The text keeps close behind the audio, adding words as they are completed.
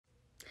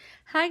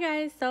Hi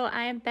guys, so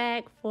I am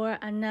back for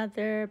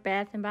another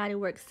Bath and Body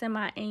Works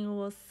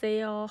semi-annual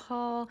sale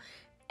haul.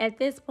 At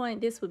this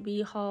point, this would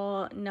be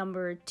haul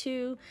number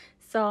 2.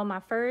 So my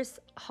first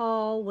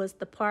haul was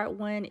the part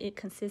 1. It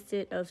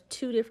consisted of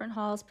 2 different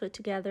hauls put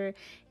together,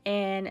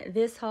 and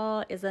this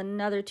haul is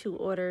another 2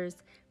 orders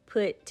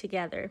put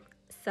together.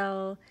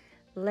 So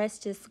let's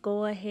just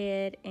go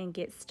ahead and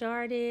get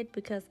started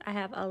because I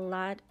have a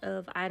lot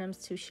of items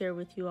to share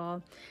with you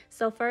all.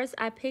 So first,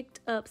 I picked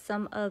up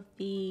some of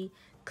the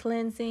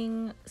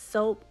cleansing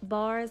soap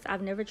bars.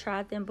 I've never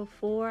tried them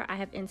before. I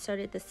have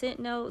inserted the scent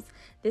notes.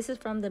 This is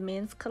from the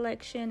men's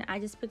collection. I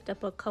just picked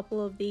up a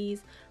couple of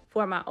these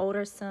for my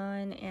older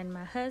son and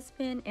my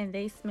husband, and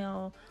they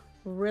smell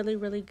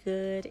really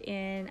good,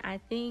 and I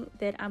think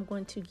that I'm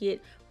going to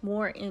get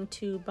more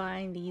into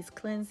buying these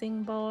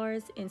cleansing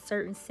bars in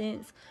certain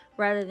scents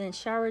rather than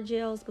shower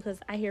gels, because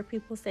I hear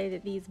people say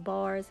that these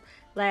bars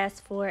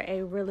last for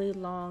a really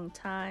long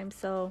time.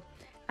 So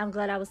I'm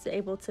glad I was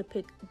able to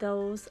pick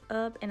those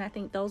up, and I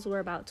think those were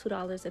about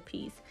 $2 a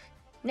piece.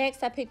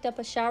 Next, I picked up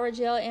a shower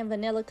gel in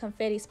Vanilla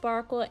Confetti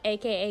Sparkle,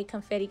 aka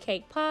Confetti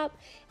Cake Pop,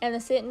 and the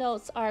scent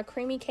notes are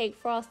creamy cake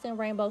frosting,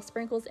 rainbow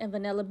sprinkles, and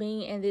vanilla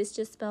bean, and this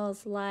just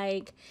smells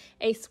like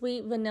a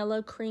sweet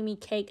vanilla creamy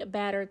cake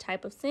batter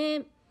type of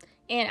scent.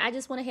 And I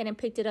just went ahead and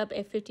picked it up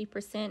at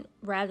 50%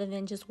 rather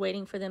than just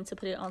waiting for them to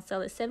put it on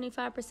sale at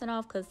 75%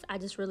 off, because I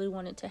just really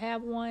wanted to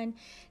have one.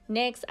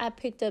 Next, I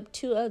picked up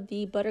 2 of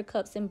the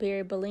Buttercups and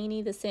Berry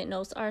Bellini. The scent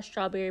notes are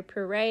strawberry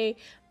puree,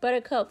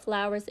 buttercup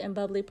flowers, and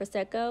bubbly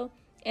prosecco.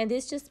 And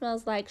this just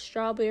smells like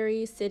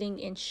strawberries sitting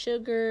in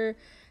sugar.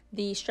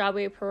 The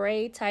strawberry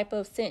puree type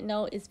of scent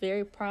note is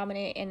very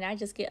prominent, and I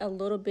just get a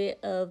little bit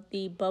of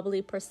the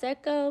bubbly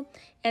prosecco.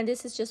 And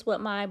this is just what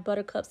my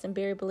Buttercups and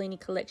Berry Bellini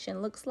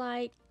collection looks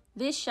like.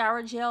 This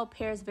shower gel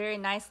pairs very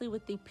nicely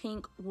with the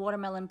pink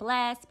watermelon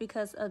blast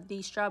because of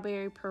the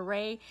strawberry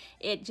puree.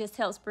 It just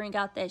helps bring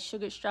out that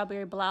sugared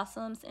strawberry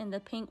blossoms in the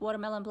pink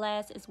watermelon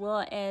blast, as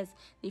well as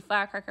the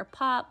firecracker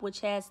pop,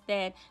 which has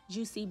that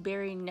juicy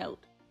berry note.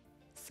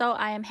 So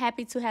I am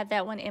happy to have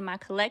that one in my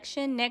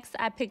collection. Next,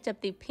 I picked up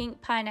the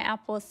Pink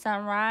Pineapple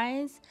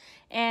Sunrise,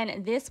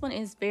 and this one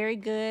is very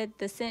good.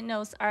 The scent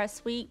notes are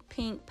sweet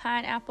pink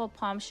pineapple,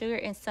 palm sugar,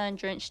 and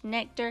sun-drenched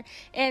nectar.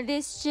 And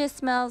this just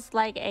smells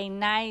like a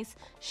nice,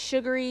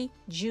 sugary,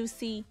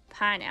 juicy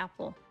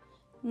pineapple.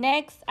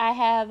 Next, I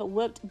have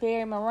whipped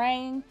berry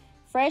meringue,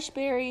 fresh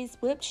berries,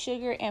 whipped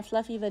sugar, and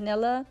fluffy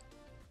vanilla.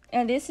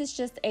 And this is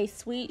just a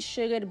sweet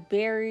sugared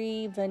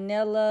berry,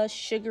 vanilla,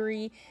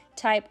 sugary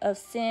type of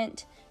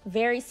scent.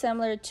 Very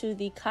similar to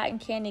the Cotton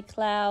Candy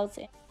Clouds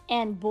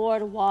and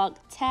Boardwalk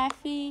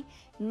Taffy.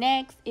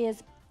 Next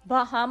is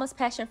Bahamas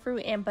Passion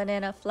Fruit and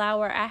Banana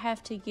Flower. I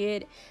have to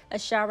get a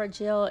shower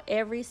gel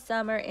every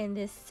summer in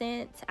this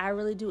scent. I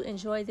really do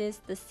enjoy this.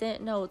 The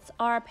scent notes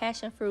are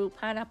passion fruit,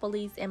 pineapple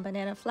leaves, and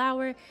banana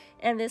flower.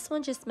 And this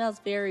one just smells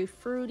very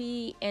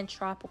fruity and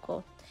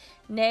tropical.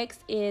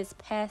 Next is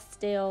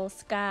Pastel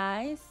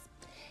Skies.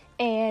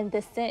 And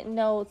the scent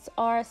notes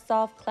are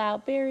soft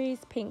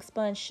cloudberries, pink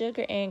sponge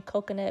sugar, and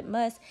coconut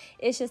musk.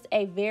 It's just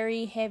a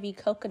very heavy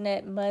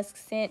coconut musk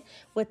scent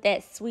with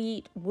that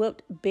sweet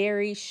whipped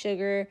berry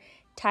sugar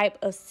type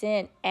of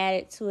scent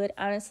added to it.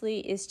 Honestly,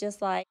 it's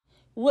just like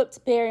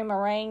whipped berry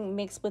meringue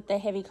mixed with the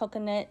heavy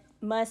coconut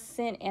musk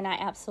scent, and I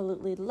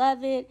absolutely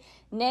love it.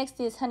 Next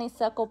is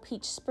Honeysuckle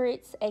Peach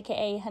Spritz,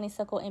 aka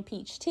Honeysuckle and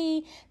Peach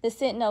Tea. The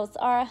scent notes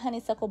are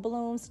honeysuckle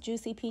blooms,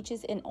 juicy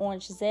peaches, and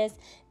orange zest.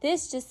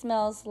 This just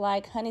smells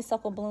like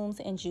honeysuckle blooms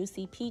and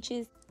juicy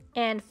peaches.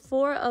 And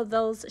 4 of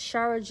those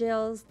shower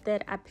gels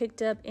that I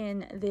picked up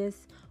in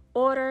this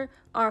order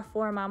are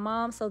for my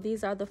mom, so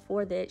these are the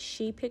 4 that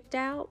she picked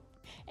out.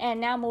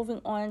 And now moving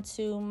on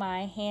to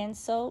my hand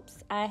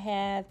soaps, I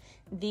have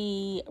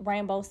the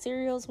Rainbow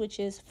Cereals,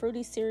 which is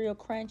Fruity Cereal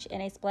Crunch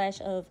and a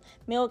splash of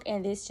milk.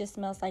 And this just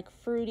smells like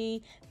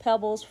Fruity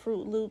Pebbles,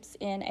 Fruit Loops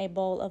in a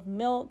bowl of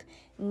milk.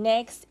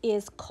 Next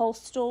is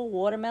Coastal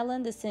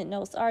Watermelon. The scent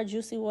notes are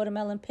juicy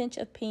watermelon, pinch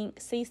of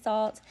pink, sea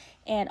salt,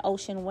 and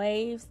ocean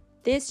waves.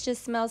 This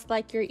just smells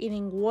like you're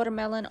eating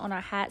watermelon on a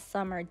hot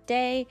summer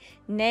day.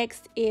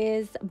 Next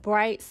is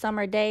Bright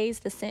Summer Days.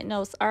 The scent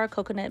notes are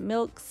coconut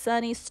milk,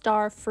 sunny,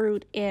 star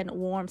fruit, and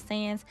warm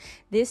sands.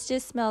 This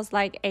just smells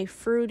like a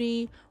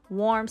fruity,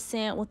 warm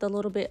scent with a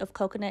little bit of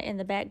coconut in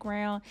the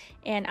background.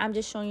 And I'm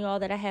just showing you all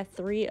that I have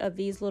 3 of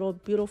these little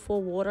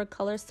beautiful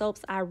watercolor soaps.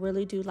 I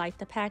really do like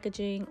the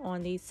packaging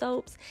on these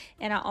soaps.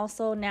 And I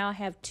also now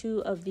have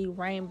 2 of the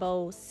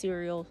Rainbow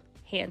Cereal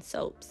hand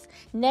soaps.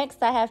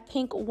 Next, I have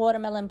Pink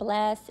Watermelon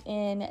Blast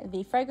in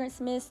the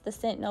fragrance mist. The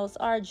scent notes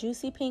are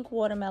juicy pink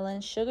watermelon,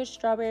 sugar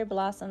strawberry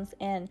blossoms,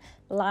 and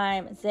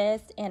lime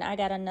zest. And I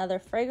got another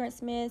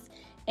fragrance mist,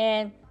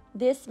 and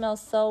this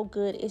smells so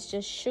good. It's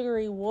just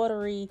sugary,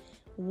 watery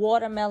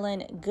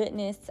watermelon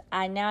goodness.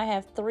 I now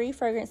have 3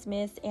 fragrance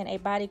mists and a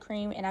body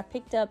cream, and I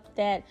picked up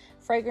that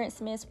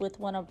fragrance mist with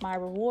one of my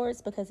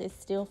rewards because it's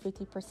still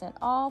 50%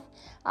 off.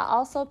 I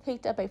also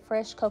picked up a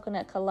fresh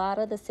coconut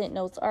colada. The scent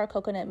notes are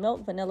coconut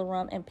milk, vanilla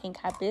rum, and pink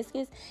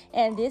hibiscus,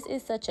 and this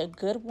is such a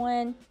good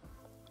one.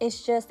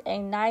 It's just a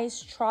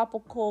nice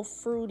tropical,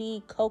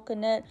 fruity,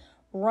 coconut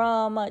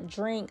rum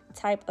drink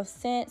type of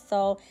scent.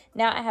 So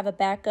now I have a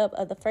backup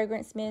of the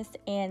fragrance mist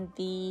and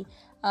the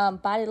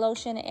body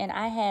lotion, and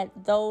I had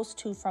those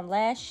two from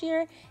last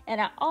year. And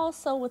I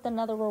also, with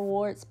another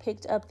rewards,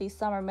 picked up the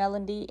Summer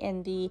Melody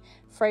and the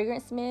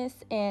fragrance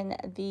mist, and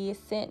the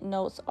scent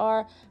notes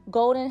are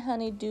golden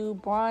honeydew,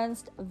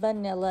 bronzed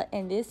vanilla,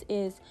 and this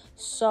is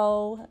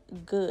so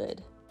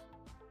good.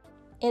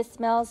 It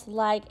smells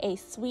like a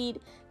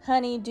sweet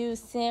honeydew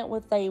scent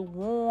with a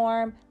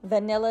warm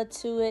vanilla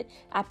to it.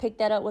 I picked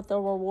that up with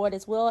the reward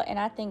as well, and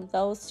I think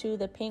those two,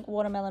 the Pink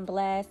Watermelon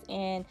Blast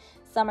and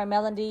Summer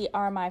Melody,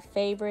 are my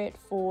favorite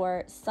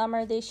for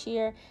summer this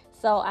year.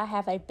 So I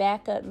have a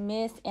backup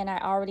mist, and I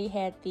already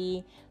had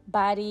the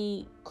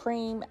body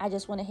cream. I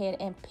just went ahead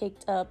and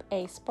picked up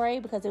a spray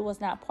because it was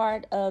not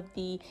part of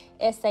the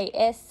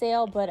SAS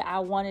sale, but I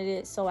wanted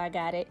it, so I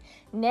got it.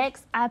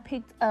 Next, I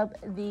picked up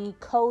the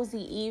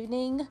Cozy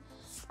Evening.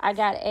 I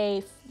got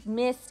a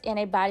mist and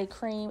a body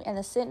cream, and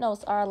the scent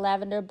notes are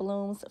lavender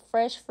blooms,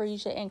 fresh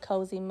freesia, and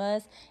cozy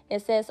musk.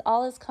 It says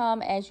all is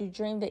calm as you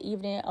dream the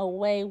evening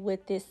away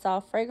with this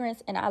soft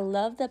fragrance. And I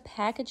love the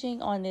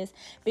packaging on this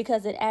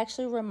because it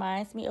actually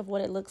reminds me of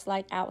what it looks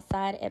like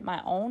outside at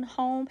my own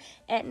home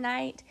at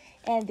night.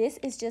 And this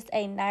is just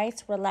a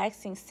nice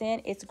relaxing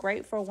scent. It's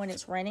great for when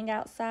it's raining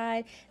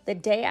outside. The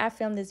day I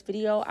filmed this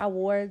video, I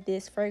wore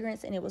this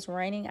fragrance and it was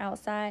raining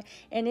outside,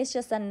 and it's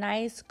just a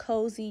nice,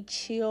 cozy,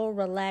 chill,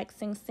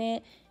 relaxing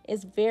scent.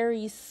 It's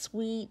very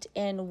sweet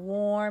and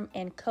warm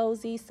and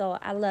cozy, so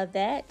I love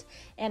that.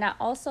 And I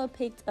also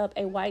picked up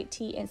a white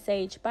tea and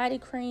sage body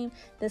cream.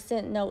 The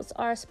scent notes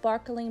are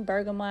sparkling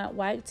bergamot,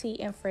 white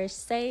tea, and fresh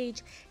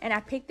sage. And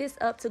I picked this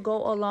up to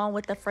go along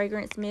with the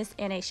fragrance mist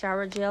and a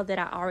shower gel that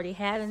I already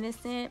have in this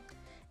scent.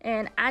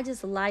 And I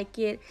just like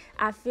it.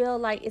 I feel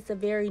like it's a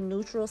very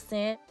neutral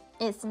scent.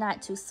 It's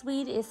not too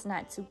sweet, it's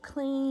not too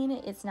clean,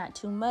 it's not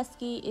too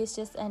musky. It's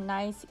just a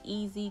nice,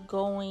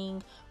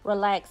 easy-going,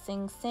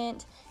 relaxing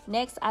scent.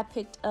 Next, I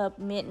picked up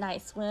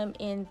Midnight Swim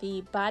in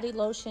the body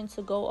lotion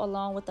to go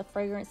along with the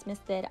fragrance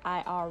mist that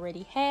I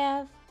already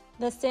have.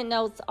 The scent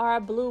notes are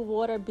blue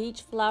water,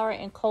 beach flower,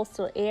 and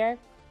coastal air.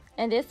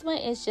 And this one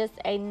is just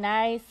a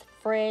nice,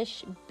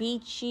 fresh,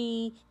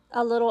 beachy,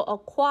 a little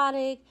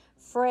aquatic,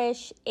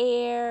 fresh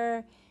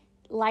air,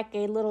 like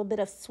a little bit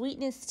of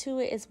sweetness to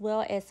it, as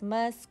well as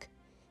musk.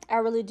 I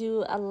really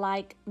do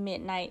like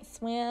Midnight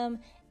Swim.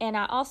 And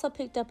I also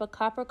picked up a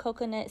Copper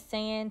Coconut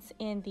Sands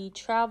in the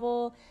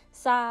travel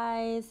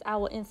size. I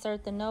will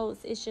insert the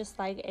notes. It's just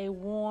like a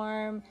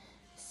warm,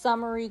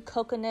 summery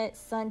coconut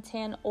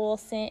suntan oil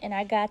scent, and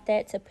I got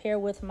that to pair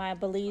with my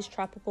Belize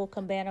Tropical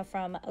Cabana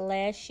from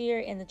last year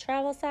in the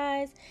travel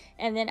size.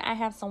 And then I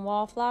have some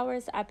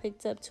wallflowers. I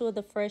picked up two of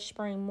the Fresh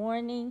Spring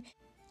Morning.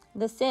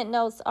 The scent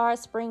notes are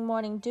spring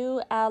morning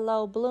dew,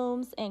 aloe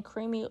blooms, and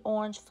creamy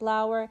orange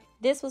flower.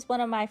 This was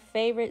one of my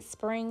favorite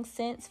spring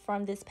scents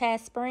from this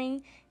past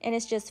spring, and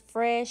it's just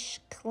fresh,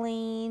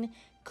 clean,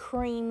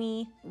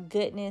 creamy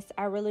goodness.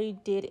 I really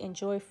did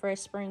enjoy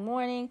Fresh Spring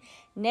Morning.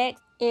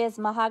 Next is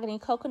Mahogany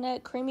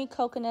Coconut, creamy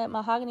coconut,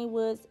 mahogany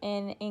woods,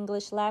 and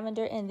English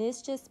lavender, and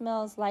this just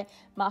smells like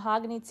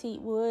mahogany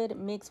teak wood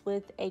mixed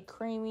with a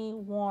creamy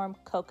warm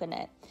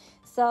coconut.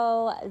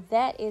 So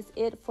that is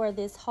it for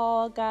this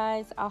haul,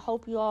 guys. I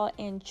hope you all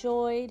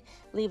enjoyed.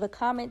 Leave a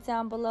comment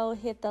down below,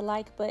 hit the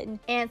like button,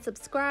 and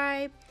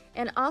subscribe.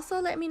 And also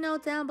let me know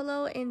down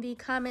below in the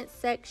comment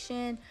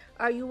section,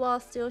 are you all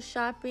still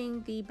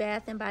shopping the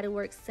Bath & Body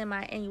Works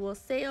semi-annual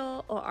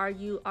sale, or are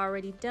you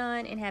already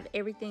done and have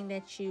everything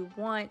that you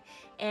want?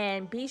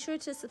 And be sure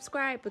to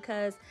subscribe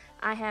because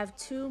I have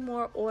 2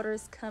 more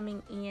orders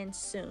coming in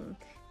soon.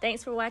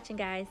 Thanks for watching,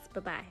 guys.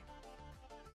 Bye-bye.